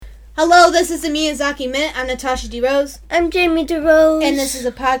Hello, this is the Miyazaki Minute. I'm Natasha D. Rose. I'm Jamie DeRose. And this is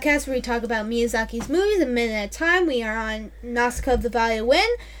a podcast where we talk about Miyazaki's movies a minute at a time. We are on Nausicaa of the Valley of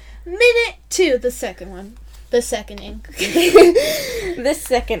Wind. Minute 2, the second one. The seconding. The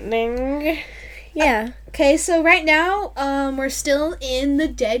seconding. Yeah. Okay, so right now, we're still in the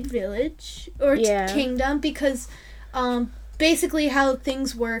Dead Village, or Kingdom, because, basically how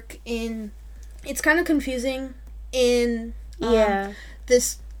things work it's kind of confusing in,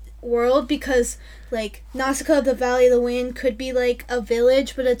 this world, because, like, Nausicaa of the Valley of the Wind could be, like, a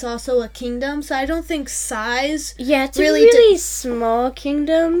village, but it's also a kingdom, so I don't think size... Yeah, it's really a really small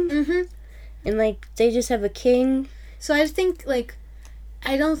kingdom. Mm-hmm. And, like, they just have a king. So I think, like,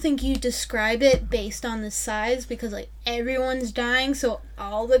 I don't think you describe it based on the size, because, like, everyone's dying, so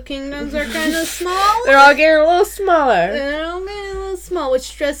all the kingdoms are kind of small. They're all getting a little smaller. They're all getting a little small, which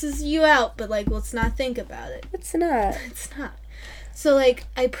stresses you out, but, like, let's not think about it. It's not. It's not. So, like,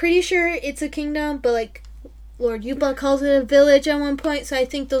 I'm pretty sure it's a kingdom, but, like, Lord Yupa calls it a village at one point, so I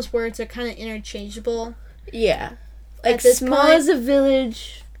think those words are kind of interchangeable. Yeah. Like, small as a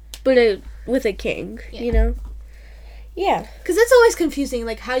village, but with a king, you know? Yeah. Because it's always confusing,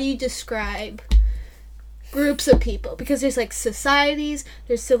 like, how do you describe groups of people? Because there's, like, societies,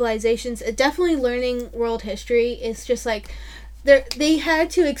 there's civilizations. Definitely learning world history is just, like... They had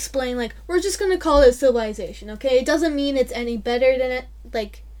to explain, like, we're just going to call it a civilization, okay? It doesn't mean it's any better than it.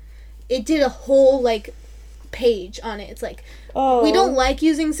 Like, it did a whole, like, page on it. It's like, we don't like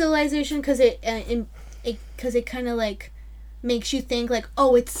using civilization because it kind of, like, makes you think, like,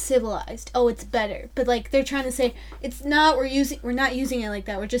 oh, it's civilized. Oh, it's better. But, like, they're trying to say, it's not, we're not using it like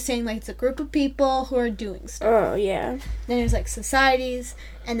that. We're just saying, like, it's a group of people who are doing stuff. Oh, yeah. Then there's, like, societies,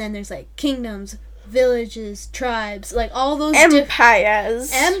 and then there's, like, kingdoms, villages, tribes, like all those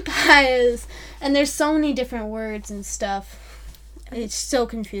empires, and there's so many different words and stuff. It's so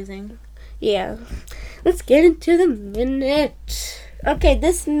confusing. Yeah, let's get into the minute. Okay,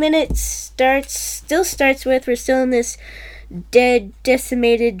 this minute still starts with we're still in this dead,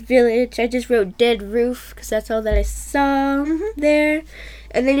 decimated village. I just wrote dead roof because that's all that I saw there,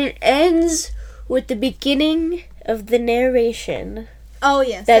 and then it ends with the beginning of the narration. Oh,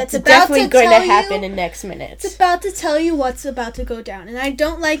 yes. That's definitely going to happen in next minute. It's about to tell you what's about to go down. And I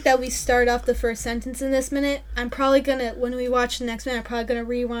don't like that we start off the first sentence in this minute. I'm probably going to, when we watch the next minute, I'm probably going to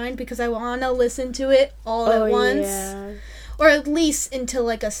rewind because I want to listen to it all at once. Yeah. Or at least until,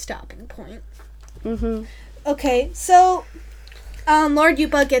 like, a stopping point. Mm-hmm. Okay, so Lord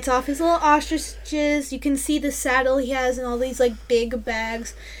Yupa gets off his little ostriches. You can see the saddle he has and all these, like, big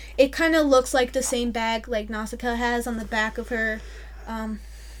bags. It kind of looks like the same bag, like, Nausicaa has on the back of her...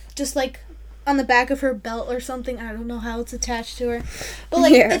 just like on the back of her belt or something. I don't know how it's attached to her, but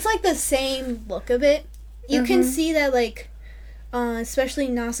like it's like the same look of it. You can see that, like, especially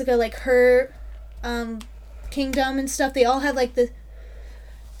Nausicaa, like her kingdom and stuff, they all have like the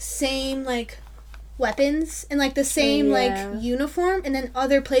same like weapons and like the same like uniform, and then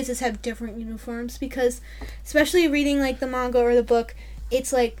other places have different uniforms, because especially reading like the manga or the book,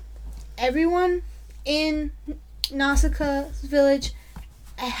 it's like everyone in Nausicaa's village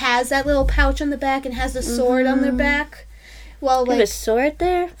has that little pouch on the back and has the sword on their back. Well, like, a sword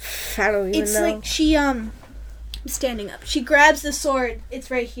there? I don't even know. It's like she I'm standing up. She grabs the sword.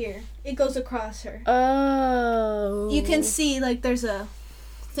 It's right here. It goes across her. Oh. You can see, like, there's a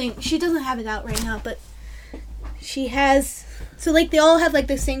thing. She doesn't have it out right now, but she has. So, like, they all have like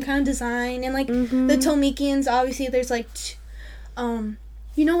the same kind of design, and like the Tomikians, obviously, there's like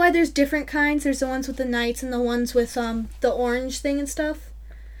you know why there's different kinds? There's the ones with the knights and the ones with the orange thing and stuff.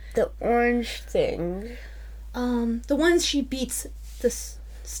 The orange thing. The ones she beats this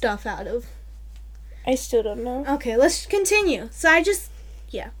stuff out of. I still don't know. Okay, let's continue. So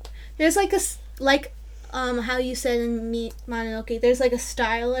there's like how you said in Mononoke, there's like a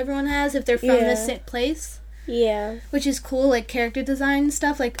style everyone has if they're from the same place. Yeah. Which is cool, like character design and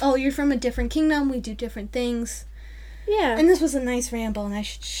stuff. Like, oh, you're from a different kingdom, we do different things. Yeah. And this was a nice ramble, and I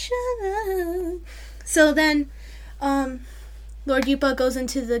should shut up. So then, Lord Yupa goes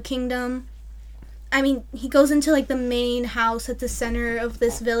into the kingdom. I mean, he goes into, like, the main house at the center of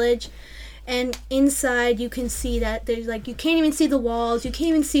this village. And inside, you can see that there's, like, you can't even see the walls. You can't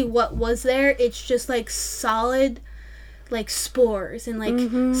even see what was there. It's just, like, solid, like, spores and,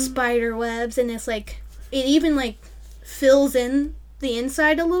 like, spider webs. And it's, like, it even, like, fills in the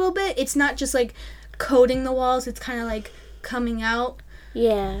inside a little bit. It's not just, like, coating the walls. It's kind of, like, coming out.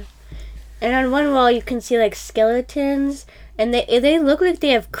 Yeah. And on one wall, you can see, like, skeletons. And they look like they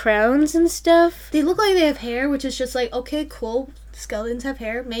have crowns and stuff. They look like they have hair, which is just like, okay, cool. Skeletons have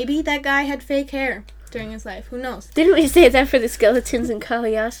hair. Maybe that guy had fake hair. during his life. Who knows? Didn't we say that for the skeletons in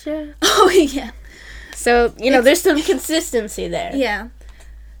Cagliostro? Oh, yeah. So, there's some consistency there. Yeah.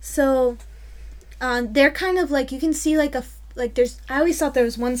 So, they're kind of like, you can see like I always thought there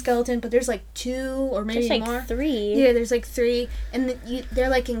was one skeleton, but there's like 2 or maybe there's like more. 3. Yeah, there's like 3. And they're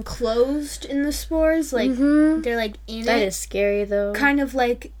like enclosed in the spores. Like, they're like in That is scary, though. Kind of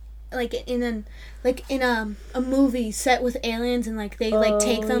like in a movie set with aliens, and like they like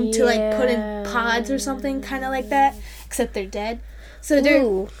take them to like put in pods or something, kind of like that, except they're dead. So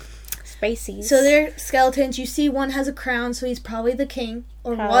they're spicy. So they're skeletons. You see one has a crown, so he's probably the king,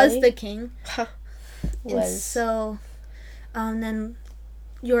 or was the king. And so then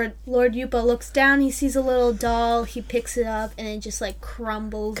your Lord Yupa looks down, he sees a little doll, he picks it up, and it just like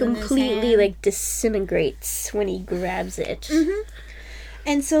crumbles completely in his hand. like disintegrates when he grabs it.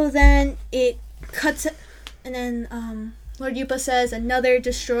 And so then it cuts, and then Lord Yupa says, another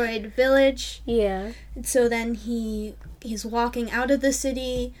destroyed village. Yeah. And so then he's walking out of the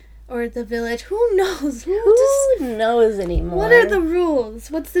city or the village. Who knows? Who knows anymore? What are the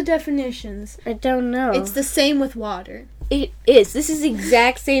rules? What's the definitions? I don't know. It's the same with water. It is. This is the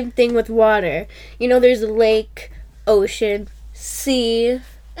exact same thing with water. There's a lake, ocean, sea.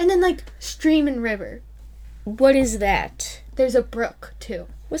 And then like stream and river. What is that? There's a brook, too.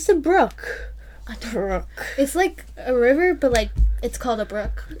 What's a brook? A brook. It's like a river, but like it's called a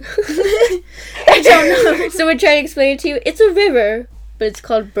brook. I don't know. So we're trying to explain it to you. It's a river, but it's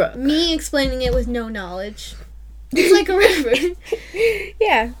called brook. Me explaining it with no knowledge. It's like a river.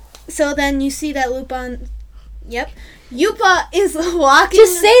 Yeah. So then you see that Lupin. Yep. Yupa is walking.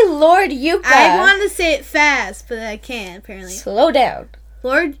 Just say Lord Yupa. I want to say it fast, but I can't, apparently. Slow down.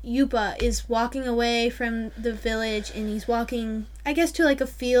 Lord Yupa is walking away from the village, and he's walking, I guess, to like a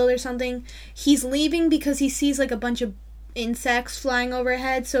field or something. He's leaving because he sees like a bunch of insects flying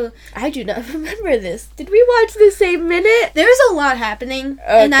overhead, so... I do not remember this. Did we watch the same minute? There's a lot happening,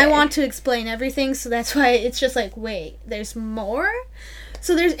 and I want to explain everything, so that's why it's just like, wait, there's more?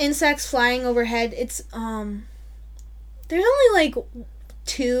 So there's insects flying overhead. It's, there's only like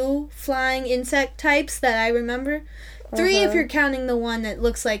 2 flying insect types that I remember. 3 if you're counting the one that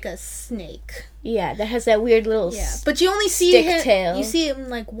looks like a snake. Yeah, that has that weird little but you only see him. tail. You see him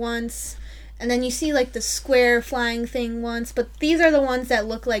like once, and then you see like the square flying thing once. But these are the ones that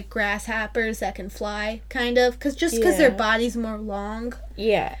look like grasshoppers that can fly, kind of, because their body's more long.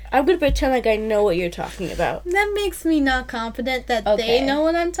 Yeah, I'm gonna pretend like I know what you're talking about. That makes me not confident that they know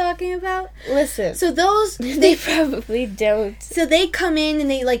what I'm talking about. Listen. So those they probably don't. So they come in and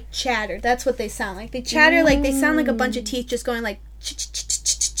they like chatter. That's what they sound like. They chatter like they sound like a bunch of teeth just going like.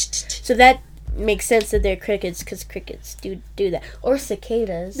 So that makes sense that they're crickets, because crickets do that, or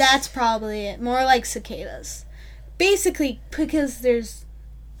cicadas. That's probably it. More like cicadas. Basically, because there's.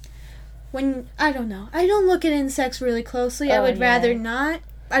 I don't know. I don't look at insects really closely. I would rather not.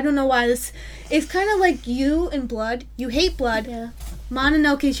 I don't know why this... It's kind of like you and blood. You hate blood. Yeah.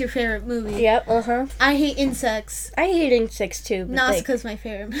 Mononoke's your favorite movie. Yep, uh-huh. I hate insects. I hate insects too. Nausicaa's my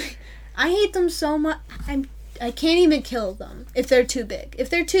favorite movie. I hate them so much. I can't even kill them if they're too big. If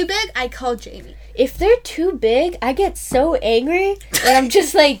they're too big, I call Jamie. If they're too big, I get so angry that I'm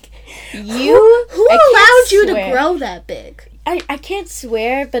just like, who allowed you to grow that big? I can't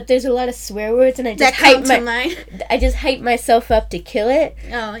swear, but there's a lot of swear words, and I just I just hype myself up to kill it.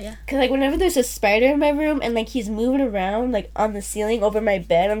 Oh, yeah. Because, like, whenever there's a spider in my room, and, like, he's moving around, like, on the ceiling over my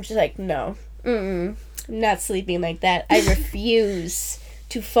bed, I'm just like, no. I'm not sleeping like that. I refuse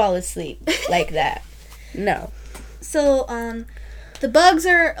to fall asleep like that. No. So, the bugs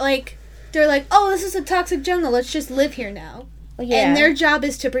are, like, they're like, oh, this is a toxic jungle. Let's just live here now. Yeah. And their job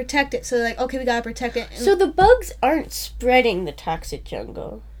is to protect it. So they're like, okay, we gotta protect it. So the bugs aren't spreading the toxic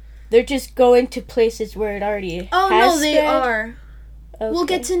jungle. They're just going to places where it already has no, they spread? are. Okay. We'll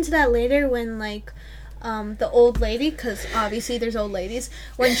get into that later when, like, the old lady, because obviously there's old ladies,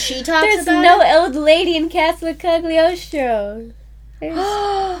 when she talks there's about no old lady in Castle Cagliostro.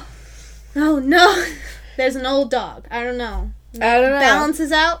 Oh, no. There's an old dog. I don't know.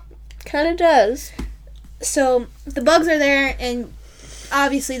 Balances out? Kind of does. So, the bugs are there, and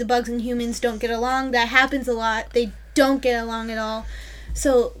obviously the bugs and humans don't get along. That happens a lot. They don't get along at all.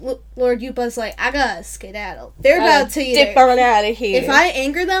 So, Lord Yupa's like, I gotta skedaddle. They're about to dip on out of here. If I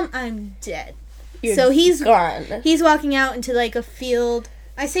anger them, I'm dead. So he's gone. He's walking out into, like, a field.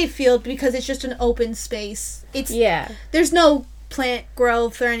 I say field because it's just an open space. There's no plant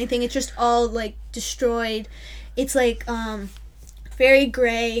growth or anything. It's just all, like, destroyed. It's, like, very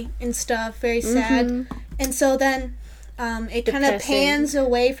gray and stuff. Very sad. Mm-hmm. And so then it kind of pans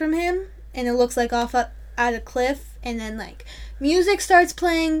away from him, and it looks like off at a cliff. and then like music starts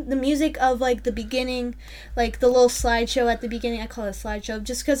playing, the music of like the beginning, like the little slideshow at the beginning. I call it a slideshow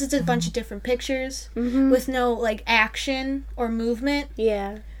just because it's a bunch of different pictures with no like action or movement.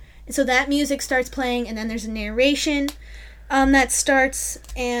 Yeah. And so that music starts playing, and then there's a narration that starts,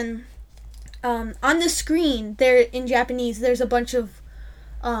 and on the screen there in Japanese there's a bunch of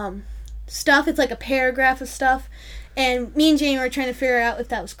stuff. It's like a paragraph of stuff, and me and Jamie were trying to figure out if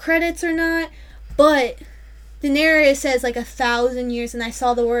that was credits or not, but the narrator says like 1,000 years, and I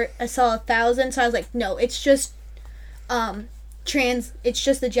saw 1,000, so I was like, no, it's just it's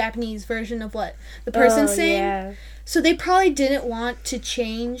just the Japanese version of what the person's saying. Yeah. So they probably didn't want to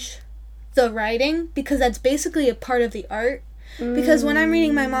change the writing because that's basically a part of the art. Because when I'm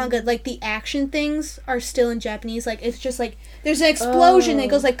reading my manga, like the action things are still in Japanese. Like it's just like there's an explosion, and it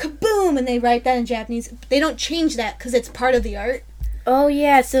goes like kaboom, and they write that in Japanese. They don't change that because it's part of the art. Oh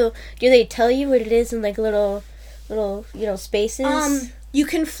yeah. So do they tell you what it is in like little spaces? You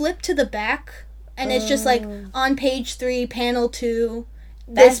can flip to the back, and it's just like on page 3, panel 2.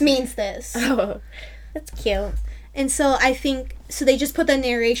 This means this. Oh, that's cute. And so I think they just put the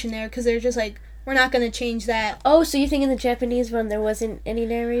narration there because they're just like, we're not going to change that. Oh, so you think in the Japanese one there wasn't any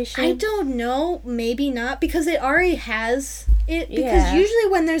narration? I don't know. Maybe not, because it already has it. Because usually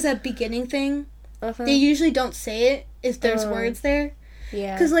when there's a beginning thing, they usually don't say it if there's words there.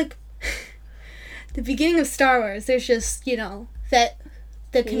 Yeah. Because, like, the beginning of Star Wars, there's just, that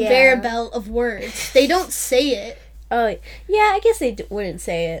the conveyor belt of words. They don't say it. Oh, yeah, I guess they wouldn't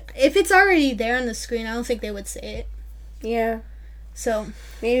say it. If it's already there on the screen, I don't think they would say it. Yeah. So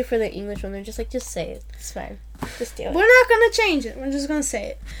maybe for the English one, they're just like, just say it. It's fine. Just do it. We're not going to change it. We're just going to say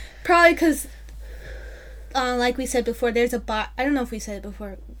it. Probably because, like we said before, there's a bot. I don't know if we said it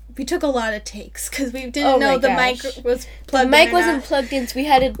before. We took a lot of takes because we didn't know the mic was plugged in. The mic wasn't plugged in, so we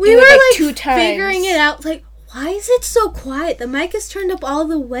had to do it 2 times. Figuring it out, like, why is it so quiet? The mic is turned up all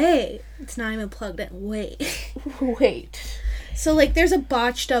the way. It's not even plugged in. Wait. So, like, there's a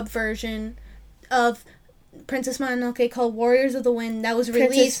botched up version of Princess Mononoke called Warriors of the Wind that was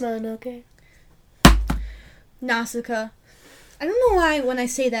released. Princess Mononoke. Nausicaa. I don't know why when I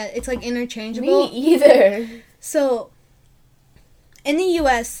say that it's like interchangeable. Me either. So, in the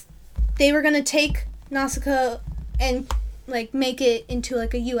U.S., they were gonna take Nausicaa and like make it into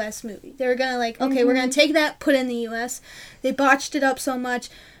like a U.S. movie. They were gonna like, okay, we're gonna take that, put it in the U.S. They botched it up so much.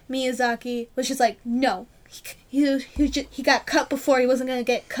 Miyazaki was just like, no, he got cut before. He wasn't gonna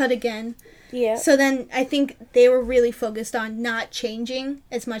get cut again. Yeah. So then I think they were really focused on not changing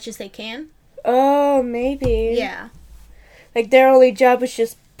as much as they can. Oh, maybe. Yeah. Like their only job was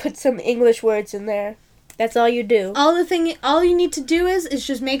just put some English words in there. That's all you do. All you need to do is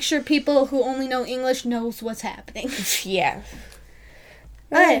just make sure people who only know English knows what's happening. Yeah.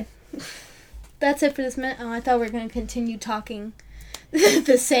 Okay. That's it for this minute. Oh, I thought we were going to continue talking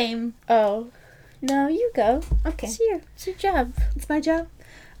the same. Oh. No, you go. Okay. It's your job. It's my job.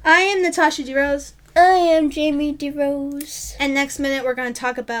 I am Natasha DeRose. I am Jamie DeRose. And next minute we're going to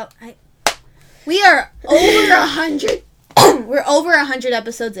talk about... We are over 100... We're over 100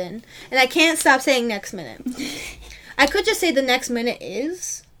 episodes in. And I can't stop saying next minute. I could just say the next minute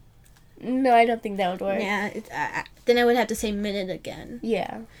is... No, I don't think that would work. Yeah, then I would have to say minute again.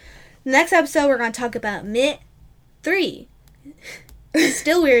 Yeah. Next episode we're going to talk about minute 3. It's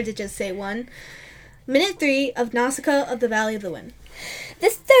still weird to just say 1. Minute 3 of Nausicaa of the Valley of the Wind.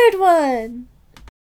 This third one!